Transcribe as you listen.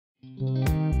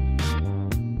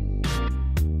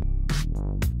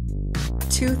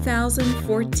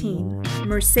2014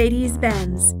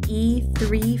 Mercedes-Benz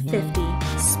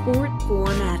E350 Sport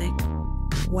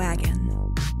 4MATIC Wagon.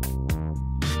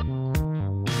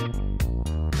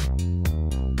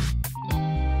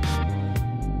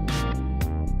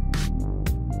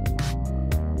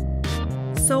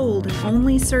 Sold and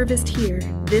only serviced here,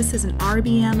 this is an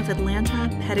RBM of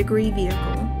Atlanta pedigree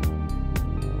vehicle.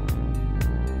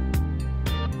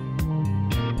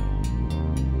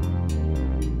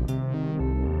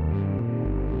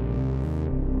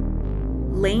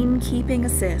 Lane keeping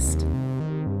assist.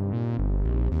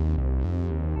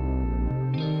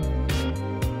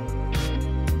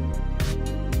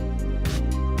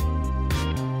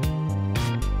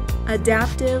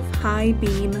 Adaptive high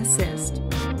beam assist.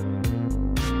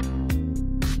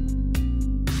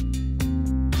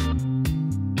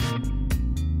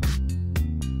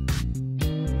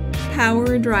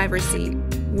 Power driver seat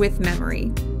with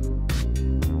memory.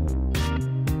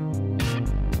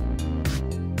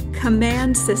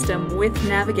 Command system with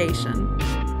navigation.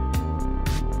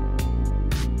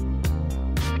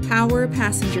 Power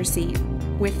passenger seat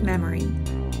with memory.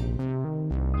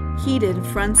 Heated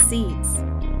front seats.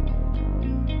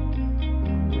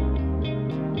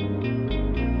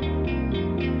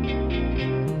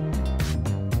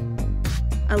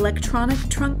 Electronic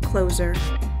trunk closer.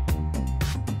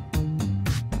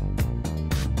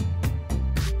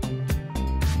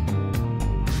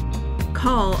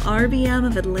 Call RBM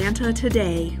of Atlanta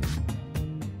today.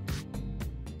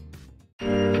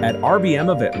 At RBM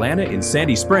of Atlanta in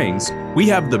Sandy Springs, we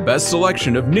have the best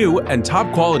selection of new and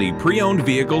top quality pre-owned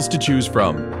vehicles to choose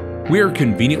from. We are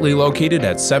conveniently located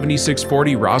at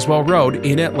 7640 Roswell Road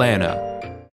in Atlanta.